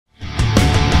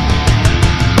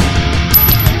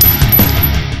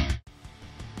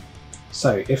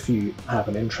So if you have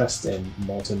an interest in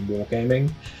modern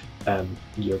wargaming,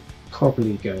 you're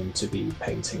probably going to be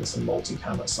painting some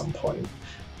multicam at some point.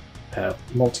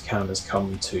 Multicam has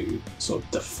come to sort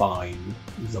of define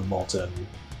the modern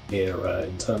era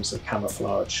in terms of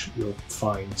camouflage. You'll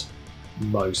find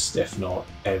most, if not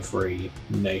every,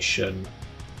 nation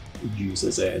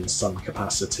uses it in some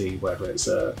capacity, whether it's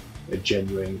a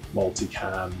genuine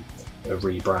multicam, a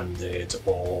rebranded,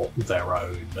 or their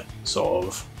own sort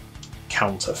of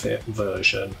counterfeit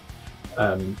version.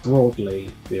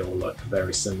 Broadly, they all look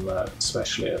very similar,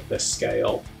 especially at this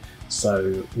scale.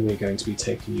 So we're going to be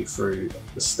taking you through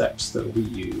the steps that we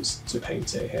use to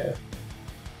paint it here.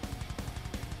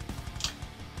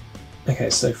 Okay,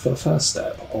 so for the first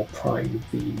step, I'll prime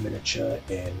the miniature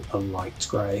in a light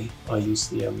grey. I use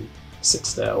the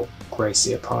Citadel Grey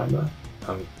Seer primer.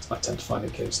 I tend to find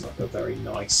it gives like a very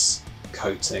nice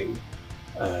coating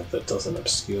that doesn't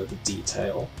obscure the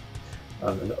detail.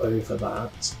 And over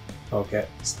that, I'll get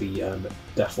the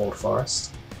Deathward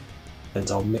Forest,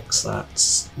 and I'll mix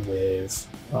that with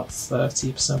about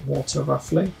 30% water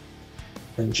roughly,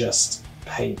 and just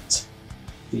paint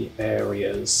the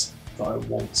areas that I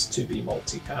want to be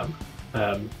multicam.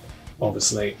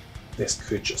 Obviously, this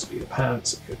could just be the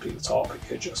pants, it could be the top, it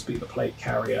could just be the plate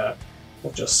carrier,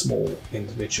 or just small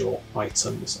individual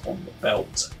items on the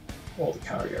belt or the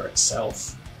carrier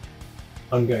itself.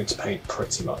 I'm going to paint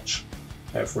pretty much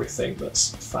everything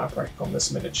that's fabric on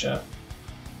this miniature,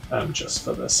 just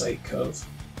for the sake of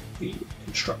the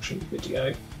instruction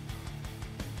video.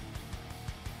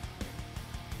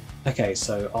 Okay,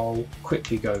 so I'll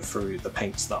quickly go through the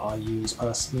paints that I use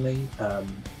personally.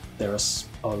 There are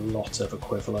a lot of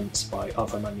equivalents by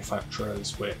other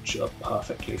manufacturers which are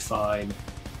perfectly fine.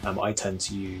 I tend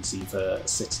to use either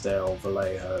Citadel,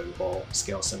 Vallejo or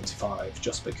Scale 75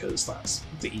 just because that's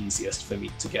the easiest for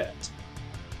me to get.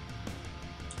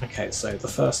 Okay, so the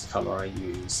first colour I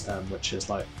use, which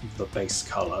is like the base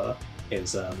colour,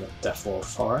 is Deathward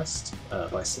Forest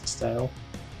by Citadel.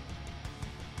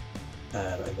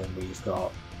 And then we've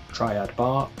got Dryad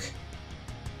Bark,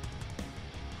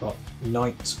 got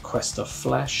Night Quest of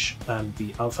Flesh, and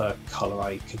the other colour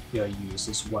I could use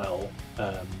as well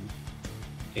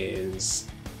is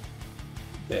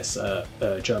this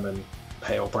German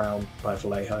Pale Brown by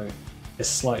Vallejo. It's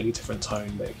a slightly different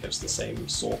tone, but it gives the same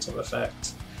sort of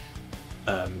effect.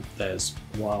 There's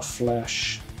Wild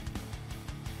Flesh,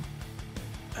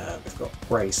 we've got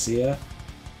Grey Seer,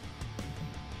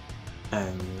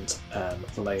 and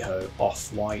Vallejo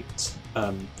Off-White.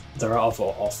 There are other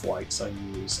off-whites I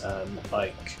use,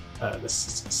 like this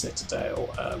is Citadel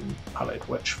Pallid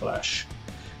Witch Flesh.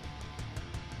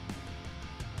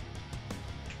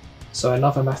 So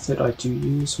another method I do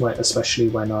use, especially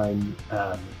when I'm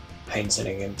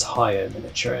painting an entire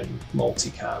miniature in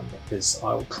multicam, is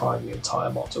I'll prime the entire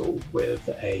model with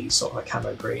a sort of a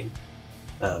camo green.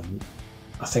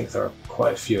 I think there are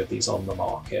quite a few of these on the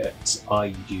market.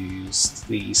 I used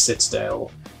the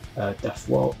Citadel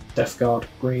Death Guard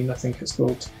green, I think it's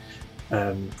called,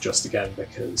 just again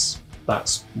because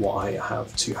that's what I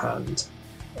have to hand.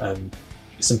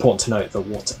 It's important to note that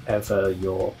whatever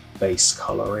your base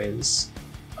colour is,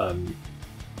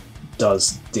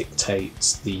 does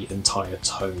dictate the entire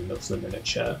tone of the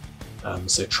miniature,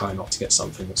 so try not to get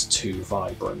something that's too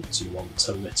vibrant. You want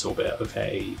a little bit of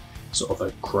a sort of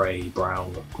a grey,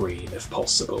 brown, green if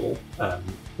possible,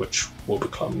 which will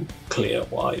become clear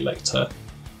why later.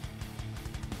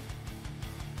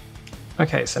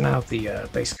 Okay, so now the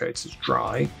base coat is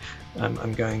dry,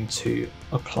 I'm going to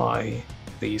apply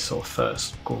the sort of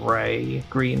first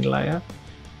grey-green layer.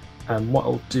 And what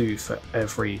I'll do for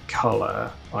every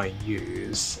colour I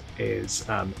use is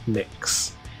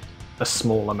mix a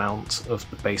small amount of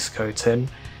the base coat in,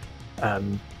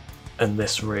 and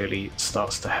this really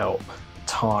starts to help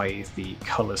tie the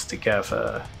colours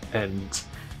together and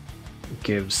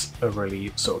gives a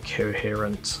really sort of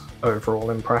coherent overall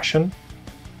impression.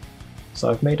 So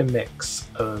I've made a mix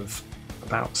of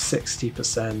about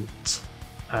 60%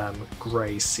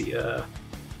 Grey Seer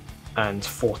and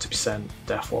 40%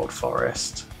 Deathward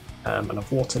Forest, and I've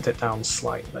watered it down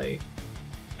slightly,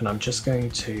 and I'm just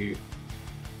going to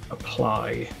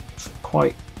apply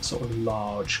quite sort of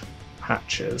large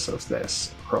patches of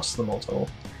this across the model.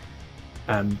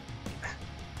 I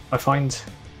find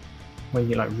when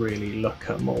you like really look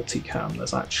at multicam,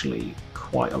 there's actually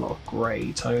quite a lot of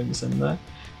grey tones in there.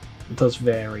 It does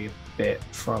vary a bit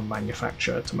from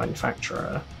manufacturer to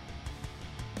manufacturer,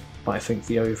 but I think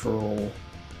the overall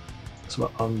sort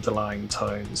of underlying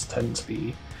tones tend to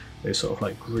be those sort of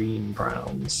like green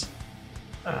browns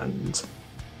and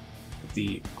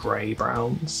the grey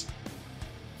browns.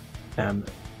 and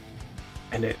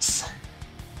it's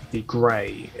the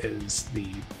grey is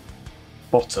the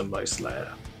bottommost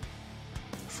layer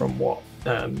from what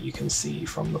you can see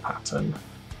from the pattern.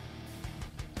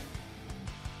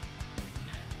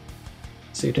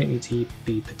 So you don't need to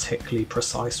be particularly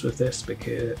precise with this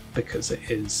because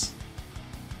it is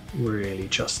really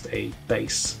just a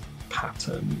base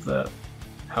pattern that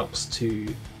helps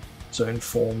to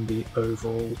inform the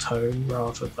overall tone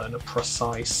rather than a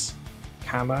precise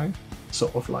camo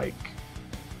sort of like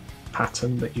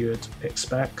pattern that you would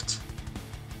expect.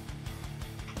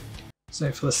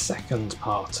 So for the second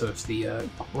part of the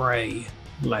grey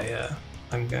layer,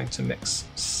 I'm going to mix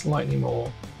slightly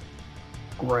more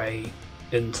grey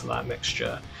into that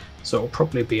mixture. So it'll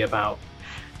probably be about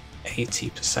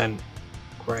 80%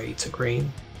 grey to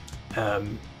green.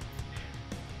 And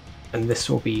this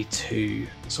will be to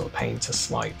sort of paint a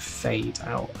slight fade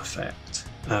out effect.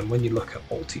 When you look at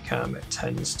Multicam, it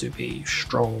tends to be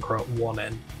stronger at one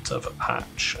end of a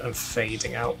patch and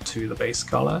fading out to the base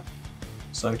colour.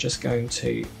 So I'm just going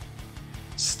to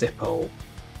stipple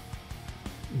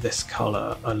this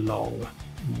colour along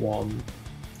one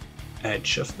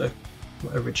edge of the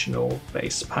original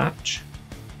base patch.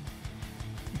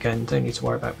 Again, don't need to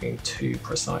worry about being too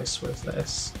precise with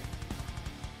this,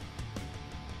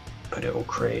 but it will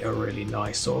create a really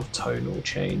nice sort of tonal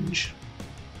change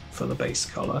for the base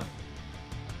colour.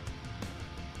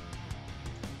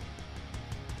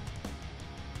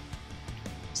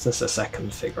 So this is a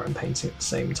second figure I'm painting at the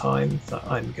same time that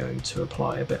I'm going to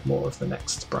apply a bit more of the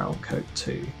next brown coat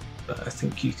to, but I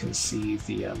think you can see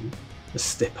the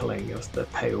stippling of the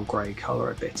pale grey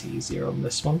colour a bit easier on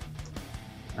this one.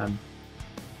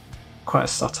 Quite a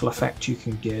subtle effect you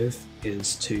can give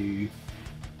is to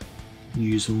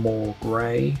use more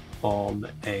grey on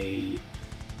a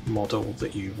model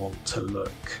that you want to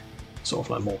look sort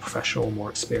of like more professional, more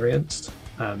experienced.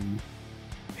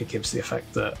 It gives the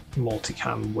effect that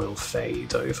Multicam will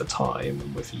fade over time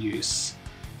and with use,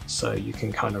 so you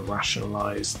can kind of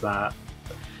rationalise that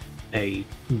a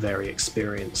very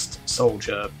experienced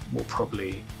soldier will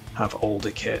probably have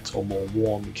older kit or more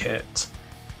worn kit,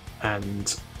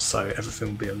 and so everything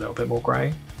will be a little bit more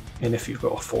grey. And if you've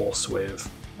got a force with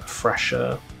a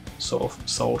fresher sort of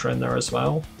soldier in there as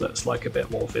well, that's like a bit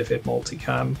more vivid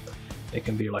Multicam, it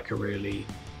can be like a really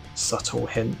subtle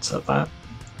hint at that.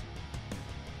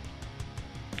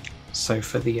 So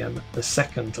for the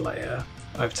second layer,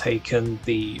 I've taken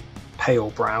the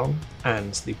pale brown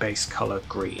and the base colour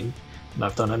green, and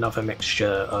I've done another mixture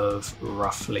of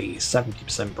roughly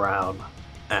 70% brown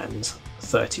and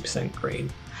 30% green,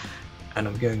 and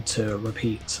I'm going to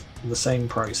repeat the same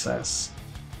process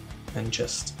and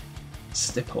just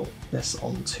stipple this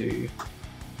onto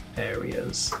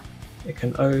areas. It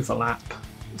can overlap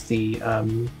the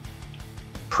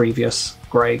previous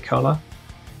grey colour.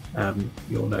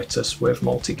 You'll notice with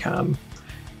Multicam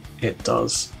it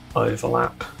does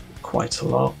overlap quite a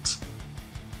lot.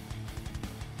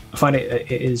 I find it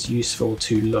is useful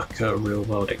to look at real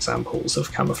world examples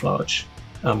of camouflage,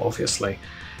 obviously,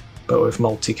 but with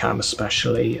Multicam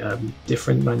especially,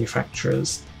 different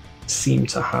manufacturers seem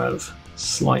to have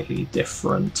slightly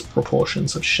different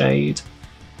proportions of shade.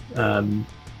 I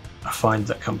find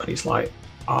that companies like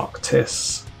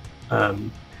Arctis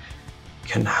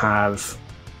can have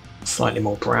slightly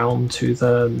more brown to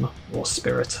them, or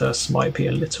Spiritus might be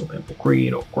a little bit more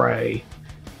green or grey.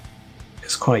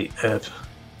 It's quite a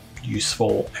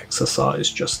useful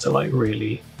exercise just to like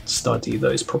really study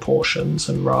those proportions,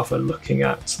 and rather looking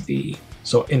at the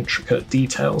sort of intricate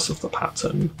details of the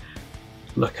pattern,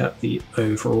 look at the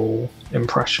overall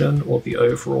impression or the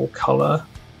overall colour.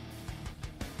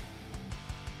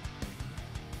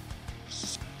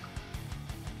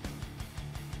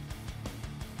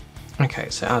 Okay,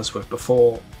 so as with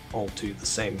before, I'll do the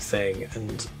same thing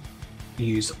and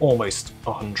use almost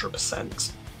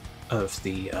 100% of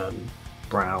the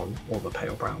brown or the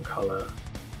pale brown colour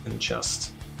and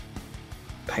just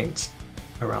paint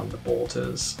around the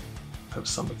borders of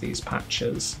some of these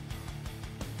patches.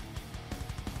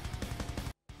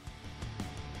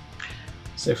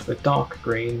 So for the dark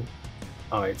green,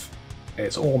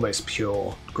 it's almost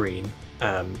pure green,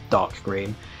 dark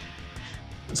green.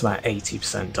 It's about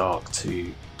 80% dark to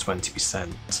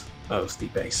 20% of the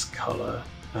base colour.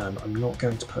 I'm not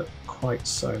going to put quite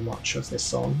so much of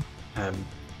this on.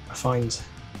 I find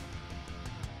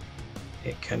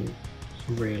it can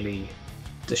really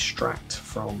distract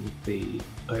from the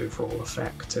overall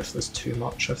effect if there's too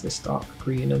much of this dark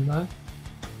green in there.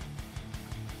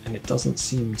 And it doesn't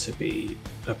seem to be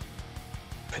a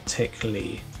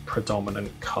particularly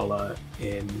predominant colour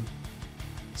in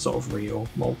sort of real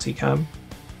Multicam.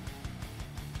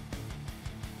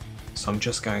 So I'm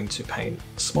just going to paint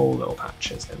small little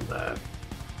patches in there,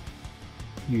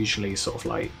 usually sort of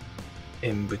like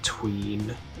in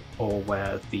between or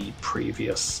where the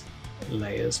previous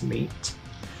layers meet.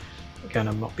 Again,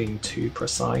 I'm not being too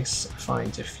precise. I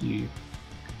find if you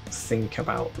think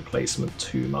about the placement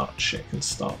too much, it can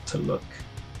start to look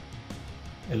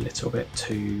a little bit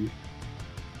too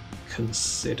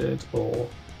considered, or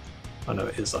I know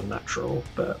it is unnatural,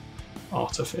 but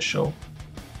artificial.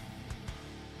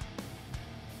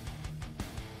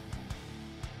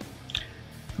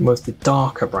 And with the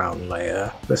darker brown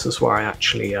layer, this is where I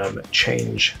actually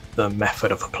change the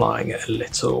method of applying it a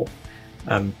little.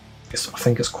 I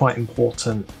think it's quite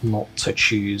important not to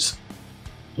choose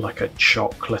like a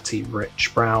chocolatey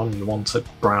rich brown. You want a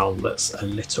brown that's a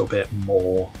little bit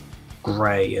more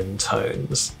grey in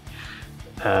tones.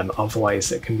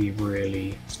 Otherwise it can be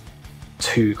really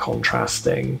too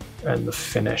contrasting and the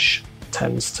finish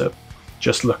tends to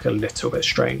just look a little bit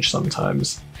strange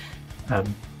sometimes.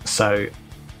 So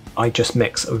I just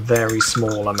mix a very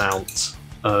small amount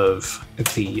of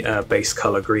the base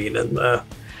colour green in there,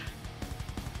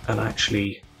 and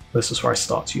actually this is where I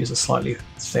start to use a slightly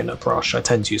thinner brush. I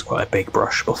tend to use quite a big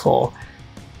brush before,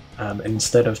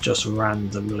 instead of just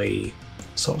randomly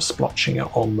sort of splotching it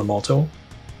on the model.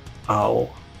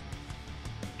 I'll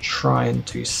try and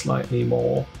do slightly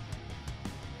more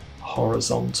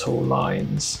horizontal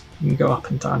lines. You can go up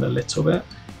and down a little bit,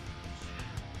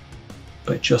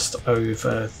 but just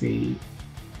over the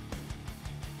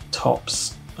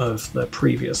tops of the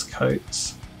previous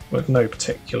coats with no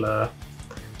particular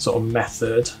sort of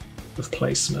method of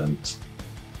placement.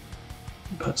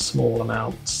 Put small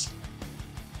amounts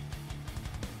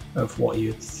of what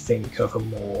you'd think of a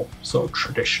more sort of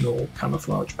traditional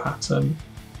camouflage pattern.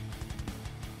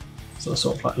 So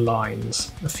sort of like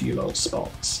lines, a few little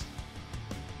spots.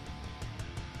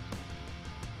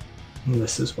 And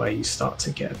this is where you start to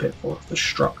get a bit more of the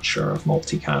structure of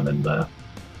Multicam in there.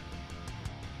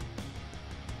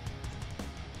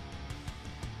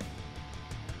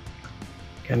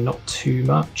 Again, not too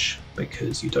much,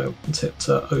 because you don't want it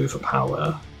to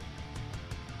overpower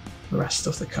the rest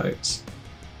of the coats.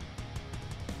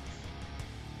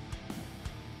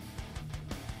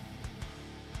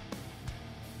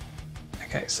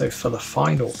 Okay, so for the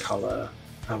final colour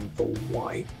and the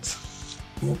white,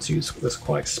 I want to use this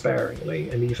quite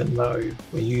sparingly, and even though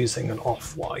we're using an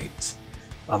off-white,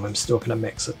 I'm still going to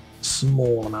mix a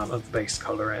small amount of the base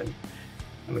colour in.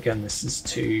 And again, this is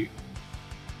to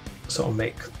sort of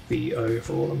make the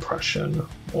overall impression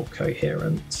more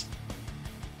coherent.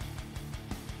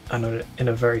 And in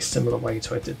a very similar way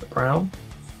to I did the brown,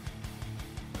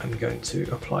 I'm going to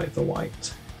apply the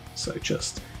white. So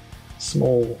just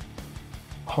small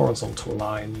horizontal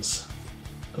lines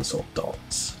and sort of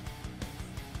dots.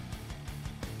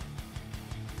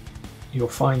 You'll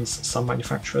find some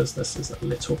manufacturers this is a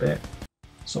little bit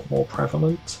sort of more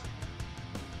prevalent,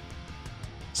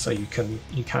 so you can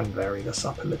vary this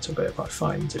up a little bit, but I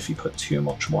find if you put too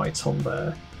much white on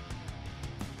there,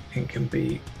 it can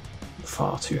be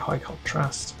far too high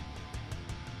contrast.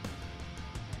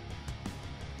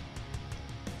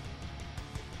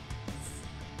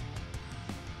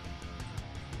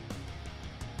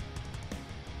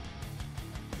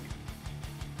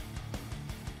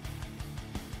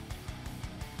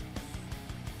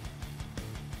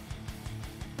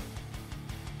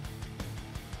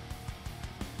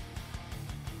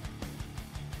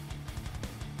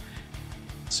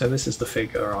 So this is the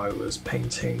figure I was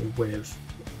painting with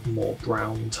more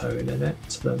brown tone in it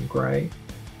than grey.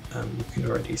 You can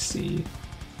already see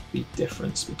the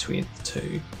difference between the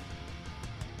two.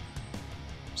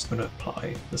 I'm just going to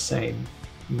apply the same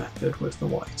method with the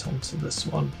white onto this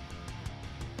one.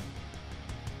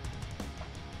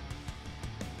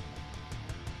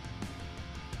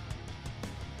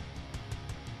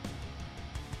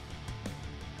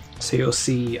 So you'll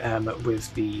see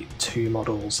with the two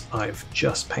models I've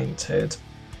just painted,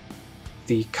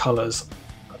 the colours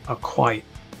are quite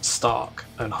stark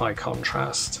and high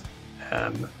contrast,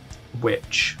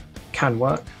 which can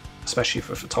work, especially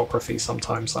for photography.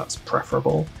 Sometimes that's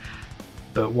preferable.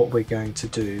 But what we're going to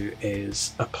do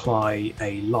is apply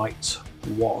a light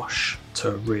wash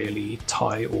to really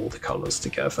tie all the colours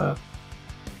together.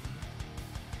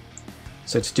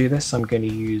 So to do this, I'm going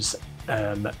to use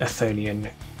Athonian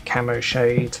Camo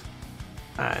Shade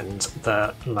and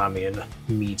the Lamian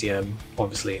Medium.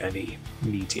 Obviously any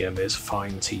medium is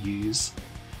fine to use.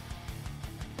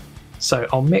 So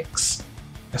I'll mix,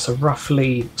 so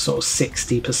roughly sort of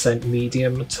 60%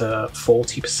 medium to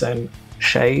 40%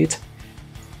 shade,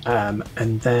 and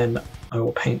then I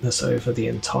will paint this over the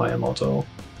entire model.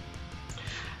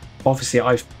 obviously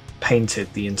I've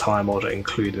painted the entire model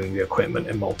including the equipment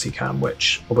in Multicam,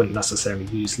 which I wouldn't necessarily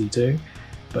usually do,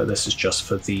 but this is just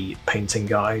for the painting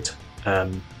guide.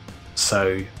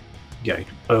 So yeah,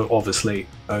 obviously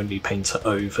only paint it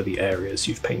over the areas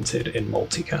you've painted in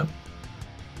Multicam.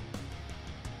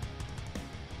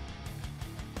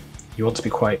 You want to be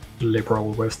quite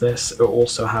liberal with this. It will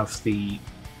also have the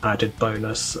added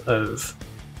bonus of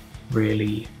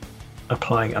really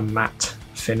applying a matte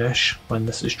finish when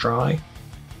this is dry.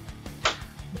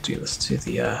 I'll do this to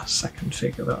the second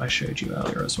figure that I showed you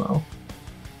earlier as well.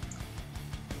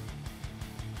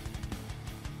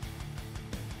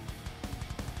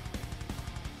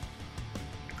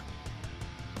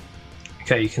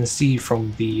 Okay, you can see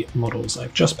from the models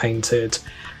I've just painted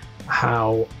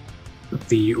how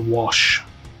the wash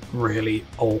really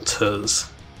alters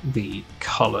the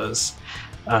colours.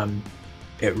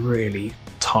 It really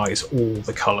ties all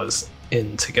the colours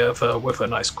in together with a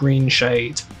nice green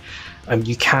shade.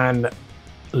 You can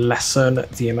lessen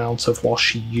the amount of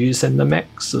wash you use in the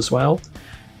mix as well,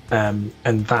 and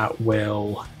that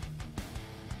will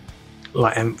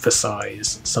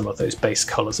emphasise some of those base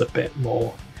colours a bit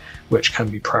more, which can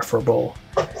be preferable.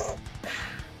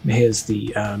 Here's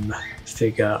the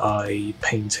figure I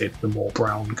painted the more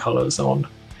brown colours on.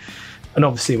 And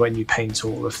obviously when you paint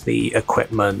all of the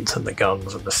equipment and the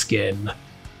guns and the skin,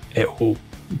 it will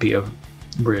be a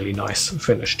really nice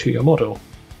finish to your model.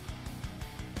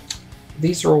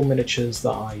 These are all miniatures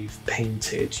that I've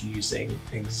painted using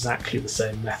exactly the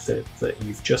same method that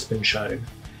you've just been shown,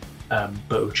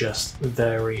 but just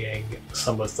varying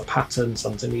some of the patterns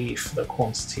underneath, the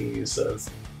quantities of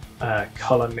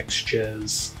colour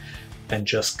mixtures, and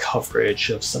just coverage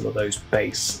of some of those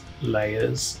base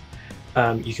layers.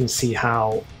 You can see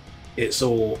how it's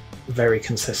all very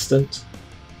consistent,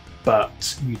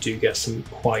 but you do get some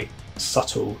quite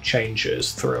subtle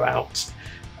changes throughout.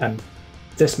 And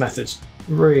this method's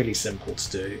really simple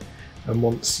to do, and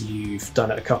once you've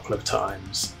done it a couple of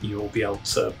times, you'll be able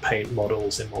to paint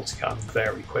models in Multicam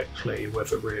very quickly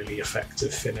with a really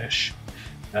effective finish.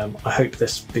 I hope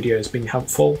this video has been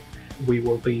helpful. We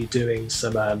will be doing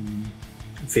some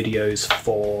videos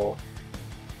for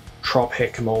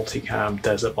Tropic Multicam,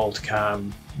 Desert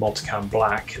Multicam, Multicam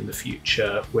Black in the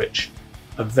future, which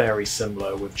are very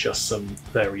similar with just some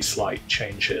very slight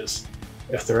changes.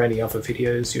 If there are any other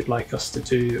videos you'd like us to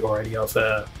do or any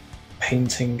other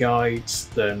painting guides,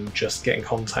 then just get in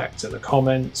contact in the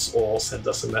comments or send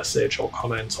us a message or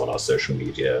comment on our social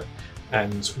media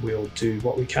and we'll do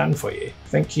what we can for you.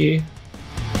 Thank you.